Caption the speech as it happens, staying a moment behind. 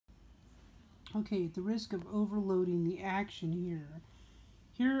Okay, at the risk of overloading the action here,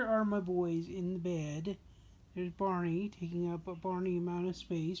 here are my boys in the bed. There's Barney taking up a Barney amount of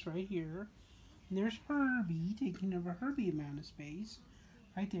space right here. And there's Herbie taking up a Herbie amount of space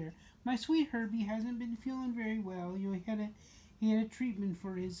right there. My sweet Herbie hasn't been feeling very well. You know, he had a treatment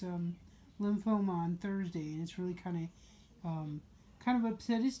for his lymphoma on Thursday, and it's really kind of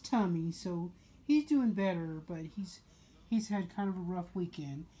upset his tummy. So he's doing better, but he's had kind of a rough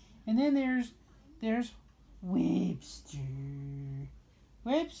weekend. And then there's Webster.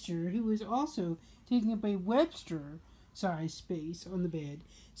 Webster, who is also taking up a Webster-sized space on the bed.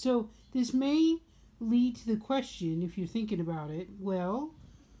 So this may lead to the question, if you're thinking about it, well,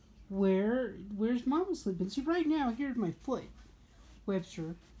 where's Mama sleeping? See, right now, here's my foot.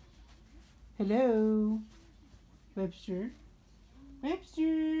 Webster. Hello? Webster?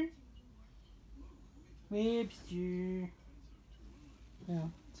 Webster? Webster?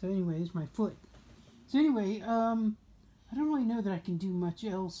 Well, so anyways, my foot. So anyway, I don't really know that I can do much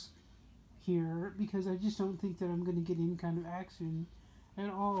else here because I just don't think that I'm going to get any kind of action at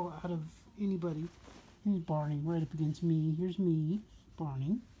all out of anybody. Here's Barney right up against me. Here's me,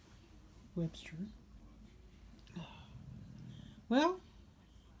 Barney, Webster. Well,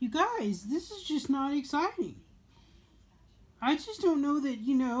 you guys, this is just not exciting. I just don't know that,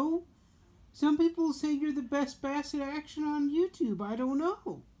 some people say you're the best Basset action on YouTube. I don't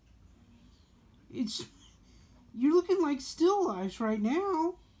know. You're looking like still lifes right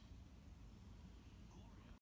now.